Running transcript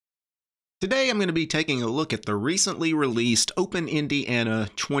Today I'm going to be taking a look at the recently released OpenIndiana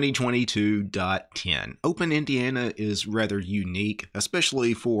 2022.10. OpenIndiana is rather unique,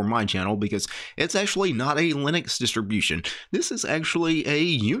 especially for my channel, because it's actually not a Linux distribution. This is actually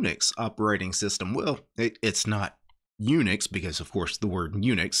a Unix operating system. Well, it's not Unix because, of course, the word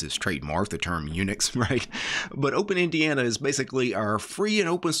Unix is trademarked, the term Unix, right? But OpenIndiana is basically our free and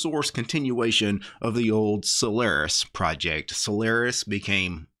open source continuation of the old Solaris project. Solaris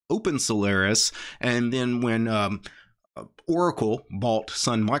became OpenSolaris, and then when Oracle bought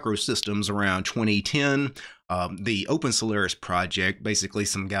Sun Microsystems around 2010, the OpenSolaris project, basically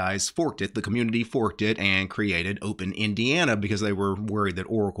some guys forked it, the community forked it, and created OpenIndiana because they were worried that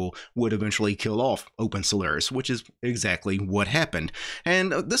Oracle would eventually kill off OpenSolaris, which is exactly what happened.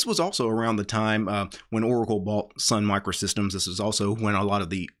 And this was also around the time when Oracle bought Sun Microsystems. This is also when a lot of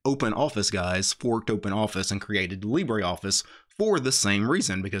the OpenOffice guys forked OpenOffice and created LibreOffice for the same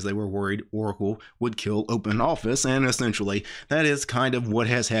reason, because they were worried Oracle would kill OpenOffice, and essentially that is kind of what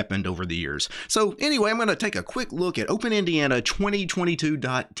has happened over the years. So anyway, I'm going to take a quick look at OpenIndiana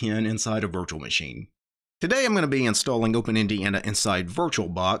 2022.10 inside a virtual machine. Today I'm going to be installing OpenIndiana inside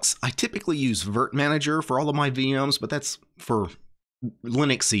VirtualBox. I typically use Virt Manager for all of my VMs, but that's for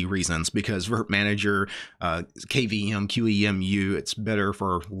Linuxy reasons, because Virt Manager, KVM, QEMU, it's better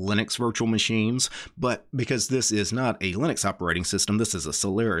for Linux virtual machines. But because this is not a Linux operating system, this is a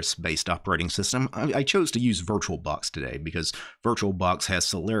Solaris-based operating system, I chose to use VirtualBox today because VirtualBox has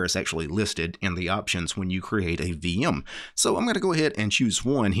Solaris actually listed in the options when you create a VM. So I'm going to go ahead and choose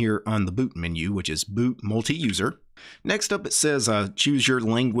one here on the boot menu, which is boot multi-user. Next up, it says choose your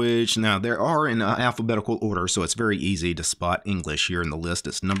language. Now, there are in alphabetical order, so it's very easy to spot English here in the list.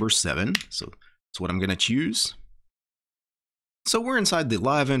 It's number 7, so that's what I'm going to choose. So we're inside the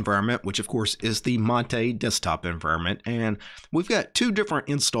live environment, which of course is the Mate desktop environment, and we've got two different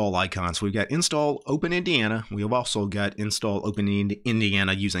install icons. We've got install OpenIndiana. We have also got install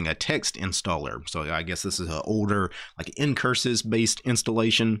OpenIndiana using a text installer. So I guess this is an older, like ncurses based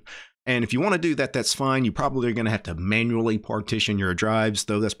installation. And if you want to do that, that's fine. You probably are going to have to manually partition your drives,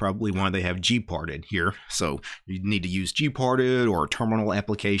 though that's probably why they have gparted here. So you need to use gparted or a terminal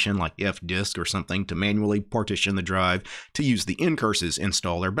application like fdisk or something to manually partition the drive to use the ncurses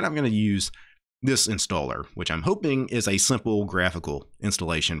installer. But I'm going to use this installer, which I'm hoping is a simple graphical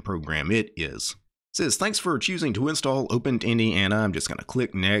installation program. It is. It says, thanks for choosing to install OpenIndiana. I'm just going to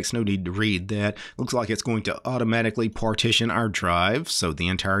click next. No need to read that. Looks like it's going to automatically partition our drive, so the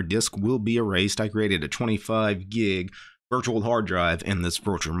entire disk will be erased. I created a 25 gig virtual hard drive in this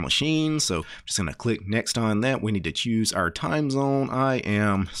virtual machine, so I'm just going to click next on that. We need to choose our time zone. I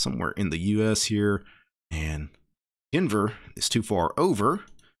am somewhere in the US here, and Denver is too far over.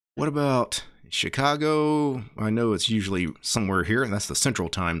 What about Chicago? I know it's usually somewhere here, and that's the central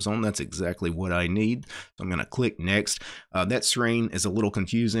time zone. That's exactly what I need. So I'm going to click next. That screen is a little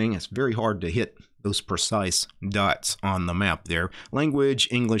confusing. It's very hard to hit those precise dots on the map there. Language,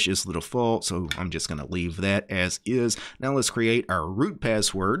 English is the default, so I'm just going to leave that as is. Now let's create our root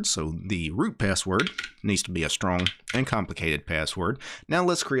password. So the root password needs to be a strong and complicated password. Now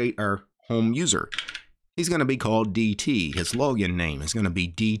let's create our home user. He's going to be called DT. His login name is going to be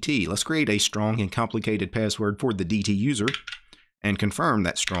DT. Let's create a strong and complicated password for the DT user and confirm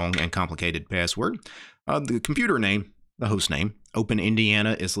that strong and complicated password. The computer name, the host name,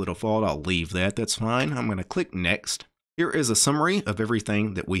 OpenIndiana is the default. I'll leave that. That's fine. I'm going to click next. Here is a summary of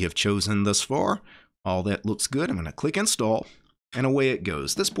everything that we have chosen thus far. All that looks good. I'm going to click install. And away it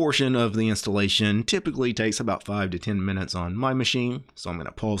goes. This portion of the installation typically takes about 5 to 10 minutes on my machine, so I'm going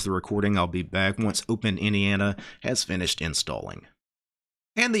to pause the recording. I'll be back once OpenIndiana has finished installing.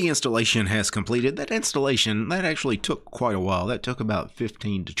 And the installation has completed. That installation, that actually took quite a while. That took about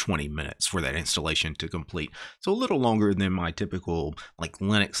 15 to 20 minutes for that installation to complete. So a little longer than my typical like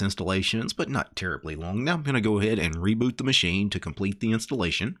Linux installations, but not terribly long. Now I'm going to go ahead and reboot the machine to complete the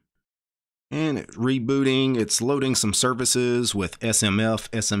installation. And it's rebooting, it's loading some services with SMF.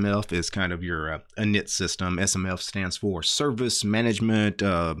 SMF is kind of your init system. SMF stands for Service Management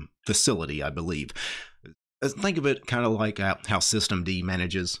Facility, I believe. Think of it kind of like how systemd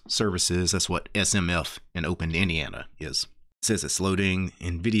manages services. That's what SMF in OpenIndiana is. It says it's loading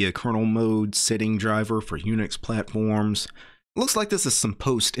NVIDIA kernel mode setting driver for Unix platforms. Looks like this is some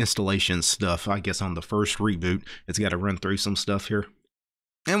post-installation stuff. I guess on the first reboot, it's got to run through some stuff here.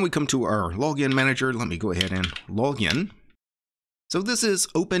 And we come to our login manager. Let me go ahead and log in. So this is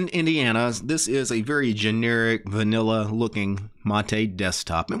OpenIndiana. This is a very generic, vanilla looking Mate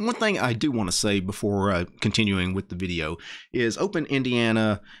desktop. And one thing I do want to say before continuing with the video is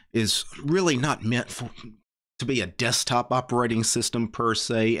OpenIndiana is really not meant to be a desktop operating system per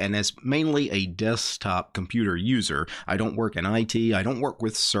se, and as mainly a desktop computer user. I don't work in IT, I don't work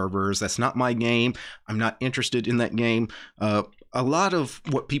with servers, that's not my game, I'm not interested in that game. A lot of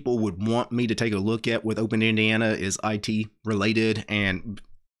what people would want me to take a look at with OpenIndiana is IT related, and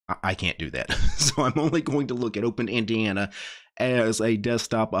I can't do that. So I'm only going to look at OpenIndiana as a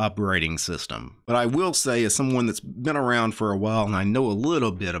desktop operating system. But I will say, as someone that's been around for a while and I know a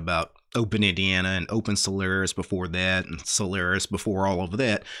little bit about OpenIndiana and OpenSolaris before that, and Solaris before all of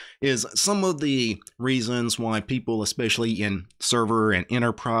that, is some of the reasons why people, especially in server and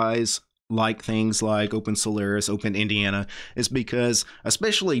enterprise, like things like OpenSolaris, OpenIndiana, is because,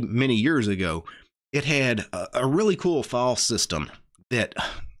 especially many years ago, it had a really cool file system that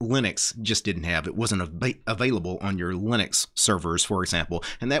Linux just didn't have. It wasn't available on your Linux servers, for example,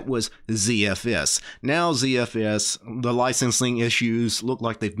 and that was ZFS. Now ZFS, the licensing issues look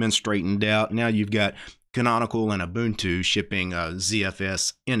like they've been straightened out. Now you've got Canonical and Ubuntu shipping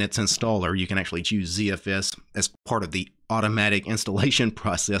ZFS in its installer. You can actually choose ZFS as part of the automatic installation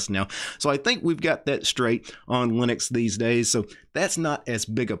process now. So I think we've got that straight on Linux these days. So that's not as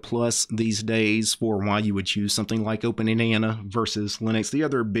big a plus these days for why you would choose something like OpenIndiana versus Linux. The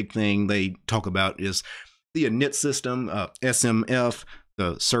other big thing they talk about is the init system, SMF,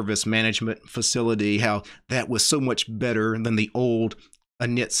 the service management facility, how that was so much better than the old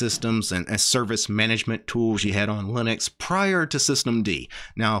init systems and service management tools you had on Linux prior to Systemd.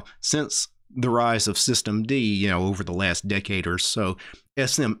 Now, since the rise of Systemd, over the last decade or so,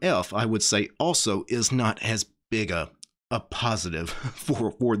 SMF, I would say, also is not as big a positive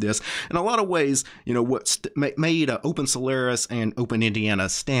for this. In a lot of ways, what made OpenSolaris and OpenIndiana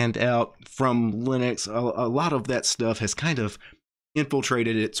stand out from Linux, a lot of that stuff has kind of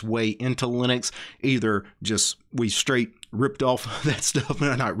infiltrated its way into Linux. Either just we straight ripped off that stuff,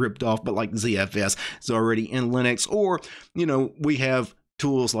 not ripped off, but like ZFS is already in Linux, or we have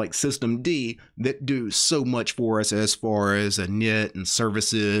tools like Systemd that do so much for us as far as init and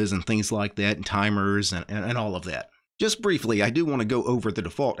services and things like that, and timers and all of that. Just briefly, I do want to go over the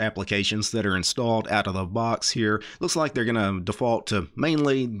default applications that are installed out of the box here. Looks like they're going to default to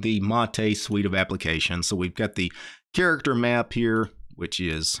mainly the Mate suite of applications. So we've got the character map here, which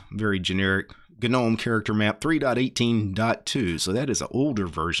is very generic GNOME character map 3.18.2. So that is an older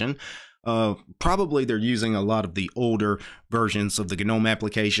version. Probably they're using a lot of the older versions of the GNOME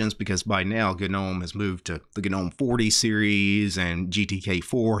applications, because by now GNOME has moved to the GNOME 40 series and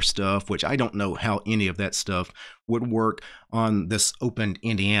GTK4 stuff, which I don't know how any of that stuff would work on this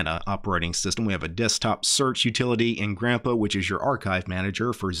OpenIndiana operating system. We have a desktop search utility in Grandpa, which is your archive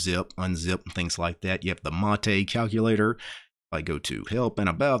manager for zip, unzip, and things like that. You have the Mate calculator. If I go to help and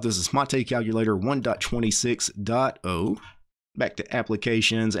about, this is Mate calculator 1.26.0. Back to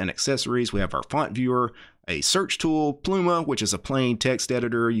applications and accessories, we have our font viewer, a search tool, Pluma, which is a plain text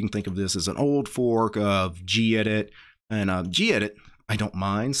editor. You can think of this as an old fork of gedit, and gedit I don't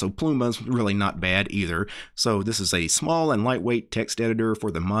mind, so Pluma's really not bad either. So this is a small and lightweight text editor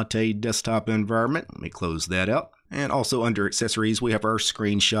for the Mate desktop environment. Let me close that out. And also under accessories, we have our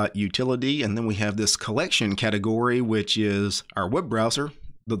screenshot utility, and then we have this collection category, which is our web browser.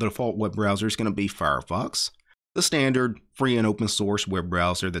 The default web browser is going to be Firefox, the standard free and open source web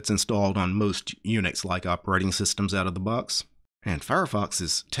browser that's installed on most Unix-like operating systems out of the box. And Firefox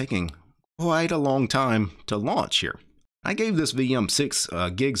is taking quite a long time to launch here. I gave this VM 6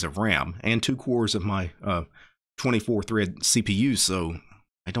 gigs of RAM and 2 cores of my 24-thread CPU, so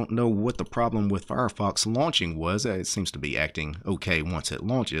I don't know what the problem with Firefox launching was. It seems to be acting okay once it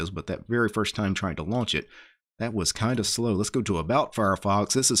launches, but that very first time trying to launch it, that was kind of slow. Let's go to About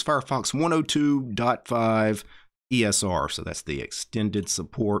Firefox. This is Firefox 102.5 ESR, so that's the extended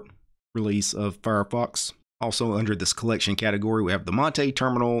support release of Firefox. Also under this collection category, we have the Mate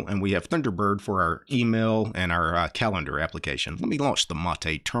terminal, and we have Thunderbird for our email and our calendar application. Let me launch the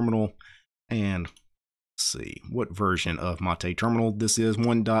Mate terminal, and let's see what version of Mate terminal this is,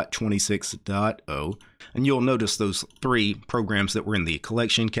 1.26.0. And you'll notice those 3 programs that were in the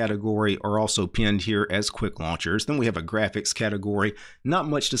collection category are also pinned here as quick launchers. Then we have a graphics category. Not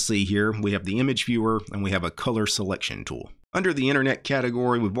much to see here. We have the image viewer, and we have a color selection tool. Under the internet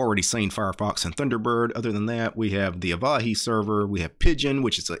category, we've already seen Firefox and Thunderbird. Other than that, we have the Avahi server. We have Pigeon,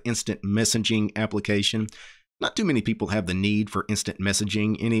 which is an instant messaging application. Not too many people have the need for instant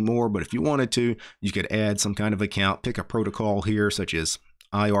messaging anymore, but if you wanted to, you could add some kind of account, pick a protocol here, such as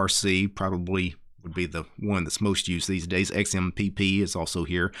IRC, probably would be the one that's most used these days. XMPP is also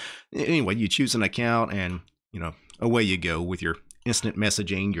here. Anyway, you choose an account and, away you go with your instant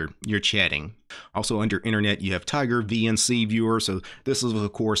messaging, you're chatting. Also under internet, you have Tiger VNC viewer. So this is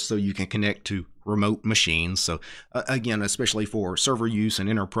of course so you can connect to remote machines. So again, especially for server use and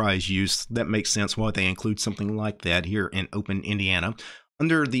enterprise use, that makes sense why they include something like that here in OpenIndiana.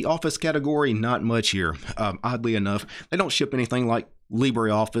 Under the Office category, not much here. Oddly enough, they don't ship anything like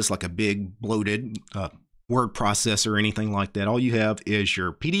LibreOffice, like a big bloated word processor or anything like that. All you have is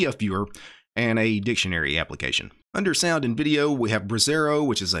your PDF viewer and a dictionary application. Under sound and video, we have Brasero,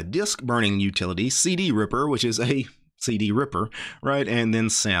 which is a disk burning utility, CD Ripper, which is a CD Ripper, right? And then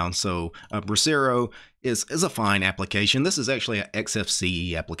sound. So Brasero is a fine application. This is actually an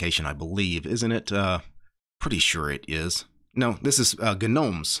XFCE application, I believe, isn't it? Pretty sure it is. No, this is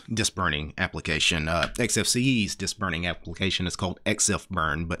GNOME's disk burning application. XFCE's disk burning application is called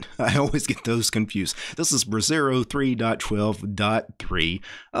XFBurn, but I always get those confused. This is Brasero 3.12.3,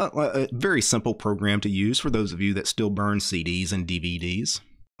 a very simple program to use for those of you that still burn CDs and DVDs.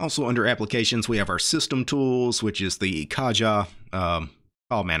 Also under applications, we have our system tools, which is the Kaja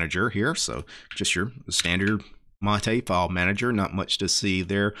file manager here. So just your standard Mate file manager, not much to see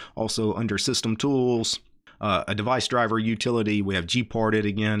there. Also under system tools, a device driver utility, we have gparted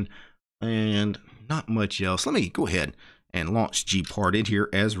again, and not much else. Let me go ahead and launch gparted here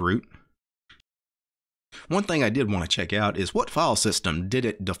as root. One thing I did want to check out is what file system did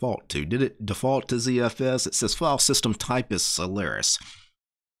it default to? Did it default to ZFS? It says file system type is Solaris.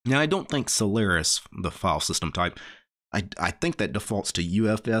 Now, I don't think Solaris, the file system type, I think that defaults to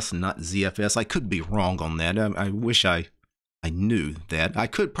UFS, not ZFS. I could be wrong on that. I wish I knew that. I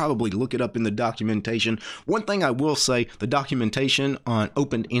could probably look it up in the documentation. One thing I will say, the documentation on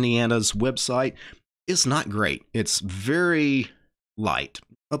OpenIndiana's website is not great. It's very light.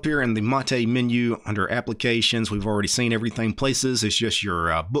 Up here in the Mate menu under applications, we've already seen everything. Places is just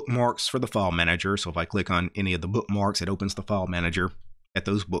your bookmarks for the file manager. So if I click on any of the bookmarks, it opens the file manager at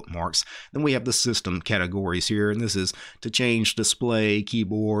those bookmarks. Then we have the system categories here, and this is to change display,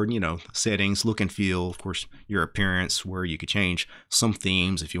 keyboard, settings, look and feel, of course, your appearance, where you could change some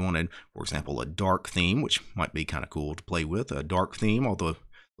themes if you wanted, for example, a dark theme, which might be kind of cool to play with, a dark theme, although it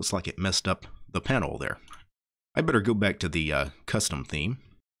looks like it messed up the panel there. I better go back to the custom theme.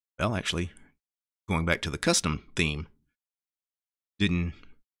 Well, actually, going back to the custom theme, looks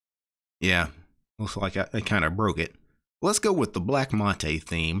like I kind of broke it. Let's go with the Black Mate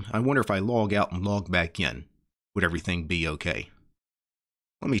theme. I wonder if I log out and log back in, would everything be okay?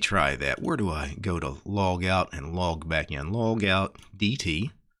 Let me try that. Where do I go to log out and log back in? Log out,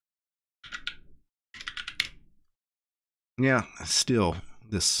 DT. Yeah, still,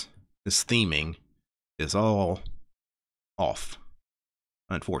 this theming is all off,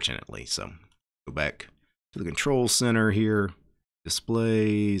 unfortunately. So go back to the control center here.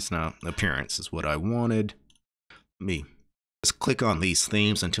 Displays, now appearance is what I wanted. Let me just click on these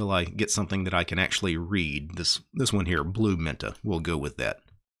themes until I get something that I can actually read. This one here, Blue Menta, we'll go with that.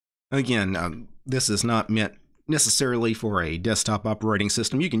 Again, this is not meant necessarily for a desktop operating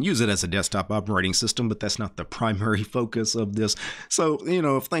system. You can use it as a desktop operating system, but that's not the primary focus of this. So,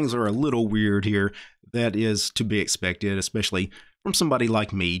 if things are a little weird here, that is to be expected, especially from somebody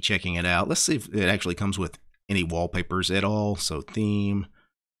like me checking it out. Let's see if it actually comes with any wallpapers at all. So theme.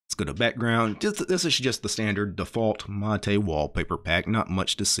 Let's go to background. This is just the standard default Mate wallpaper pack. Not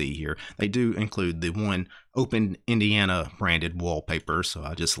much to see here. They do include the one OpenIndiana branded wallpaper, so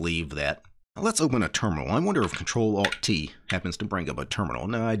I'll just leave that. Now let's open a terminal. I wonder if Control-Alt-T happens to bring up a terminal.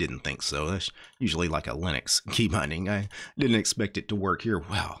 No, I didn't think so. That's usually like a Linux key binding. I didn't expect it to work here.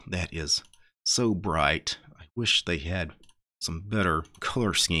 Wow, that is so bright. I wish they had some better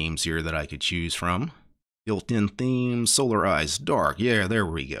color schemes here that I could choose from. Built-in theme, Solarized dark. Yeah, there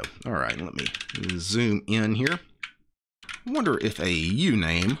we go. All right, let me zoom in here. I wonder if a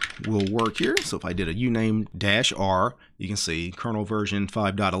uname will work here. So if I did a uname -r, you can see kernel version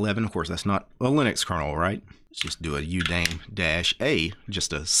 5.11. Of course, that's not a Linux kernel, right? Let's just do a uname -a just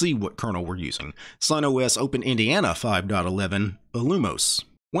to see what kernel we're using. SunOS OpenIndiana 5.11 illumos.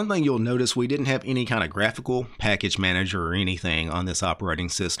 One thing you'll notice, we didn't have any kind of graphical package manager or anything on this operating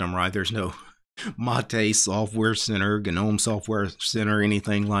system, right? There's no Mate Software Center, GNOME Software Center,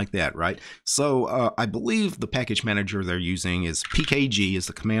 anything like that, right? So I believe the package manager they're using is PKG, is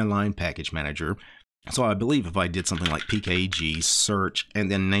the command line package manager. So I believe if I did something like PKG search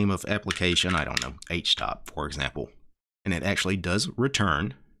and then name of application, I don't know, htop, for example, and it actually does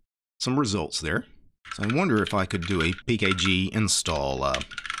return some results there. So I wonder if I could do a PKG install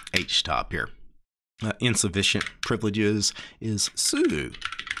htop here. Insufficient privileges is sudo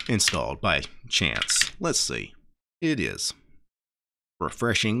installed by chance. Let's see. It is.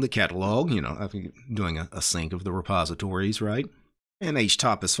 Refreshing the catalog, I'm doing a sync of the repositories, right? And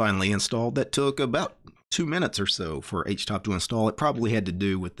HTOP is finally installed. That took about 2 minutes or so for HTOP to install. It probably had to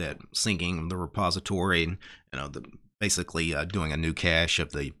do with that syncing of the repository and basically doing a new cache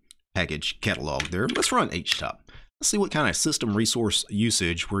of the package catalog there. Let's run HTOP. Let's see what kind of system resource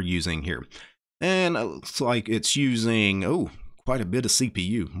usage we're using here. And it looks like it's using, quite a bit of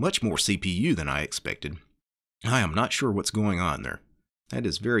CPU, much more CPU than I expected. I am not sure what's going on there. That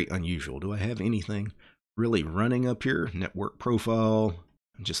is very unusual. Do I have anything really running up here? Network profile.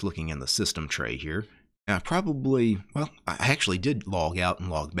 I'm just looking in the system tray here. I actually did log out and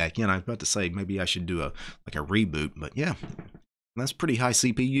log back in. I was about to say maybe I should do a reboot, but yeah, that's pretty high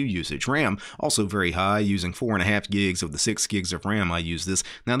CPU usage. RAM also very high, using 4.5 gigs of the 6 gigs of RAM I use this.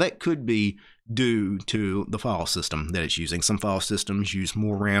 Now that could be due to the file system that it's using. Some file systems use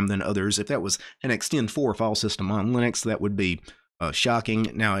more RAM than others. If that was an Extend 4 file system on Linux, that would be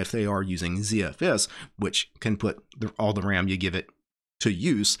shocking. Now, if they are using ZFS, which can put all the RAM you give it to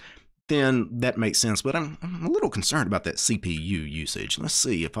use, then that makes sense. But I'm a little concerned about that CPU usage. Let's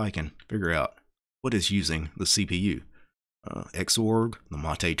see if I can figure out what is using the CPU. Xorg, the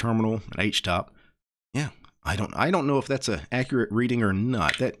Mate terminal, and HTOP. Yeah, I don't know if that's an accurate reading or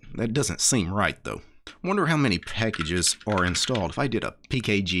not. That doesn't seem right though. Wonder how many packages are installed. If I did a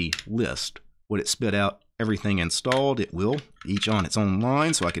pkg list, would it spit out everything installed? It will, each on its own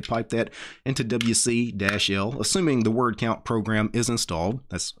line, so I could pipe that into wc-l, assuming the word count program is installed.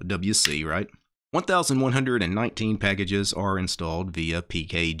 That's wc, right? 1,119 packages are installed via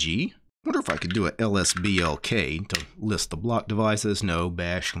pkg. Wonder if I could do a lsblk to list the block devices. No,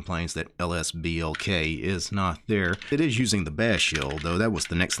 bash complains that lsblk is not there. It is using the bash shell, though. That was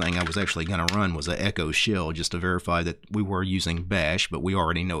the next thing I was actually going to run, was an echo shell, just to verify that we were using bash, but we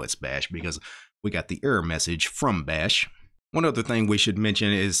already know it's bash because we got the error message from bash. One other thing we should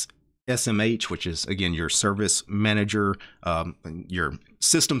mention is SMH, which is, again, your service manager, your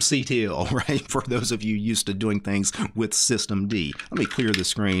system CTL, right? For those of you used to doing things with systemd. Let me clear the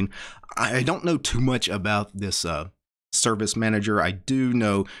screen. I don't know too much about this service manager. I do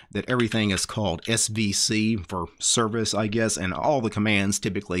know that everything is called SVC for service, I guess, and all the commands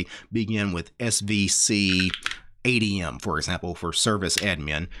typically begin with SVC ADM, for example, for service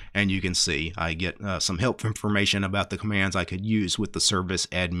admin, and you can see I get some help information about the commands I could use with the service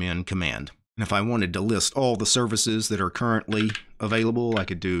admin command. And if I wanted to list all the services that are currently available, I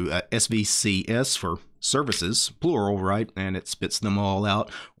could do SVCS for services, plural, right? And it spits them all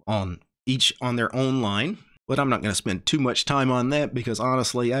out each on their own line. But I'm not going to spend too much time on that because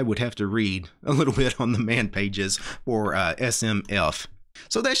honestly, I would have to read a little bit on the man pages for SMF.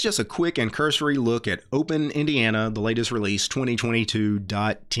 So that's just a quick and cursory look at OpenIndiana, the latest release,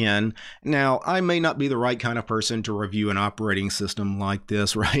 2022.10. Now, I may not be the right kind of person to review an operating system like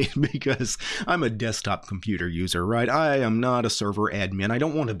this, right? Because I'm a desktop computer user, right? I am not a server admin. I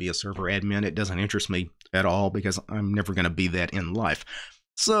don't want to be a server admin. It doesn't interest me at all because I'm never going to be that in life.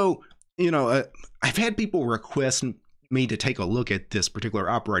 So, I've had people request me to take a look at this particular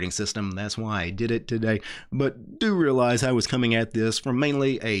operating system. That's why I did it today. But do realize I was coming at this from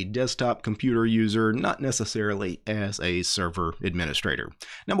mainly a desktop computer user, not necessarily as a server administrator.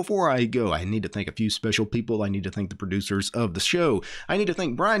 Now, before I go, I need to thank a few special people. I need to thank the producers of the show. I need to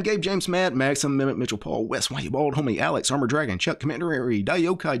thank Brian, Gabe, James, Matt, Maxim, Mehmet, Mitchell, Paul, Wes, Why You Bald, Homie, Alex, Armor Dragon, Chuck, Commander Harry,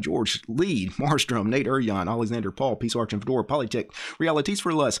 Daiokai, George, Lee, Marstrom, Nate, Urian, Alexander, Paul, Peace Arch, and Fedora, Polytech, Realities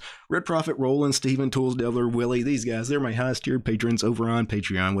for Less, Red Prophet, Roland, Steven, Tools, Devler, Willie. These guys, they're my highest tiered patrons over on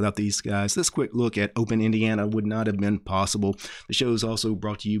Patreon. Without these guys, this quick look at OpenIndiana would not have been possible. The show is also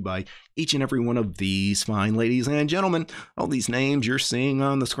brought to you by each and every one of these fine ladies and gentlemen. All these names you're seeing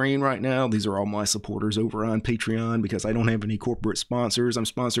on the screen right now, these are all my supporters over on Patreon because I don't have any corporate sponsors. I'm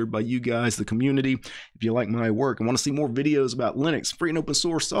sponsored by you guys, the community. If you like my work and want to see more videos about Linux, free and open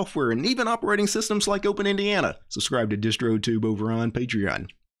source software, and even operating systems like OpenIndiana, subscribe to DistroTube over on Patreon.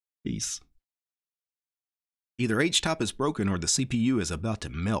 Peace. Either HTOP is broken or the CPU is about to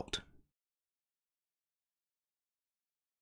melt.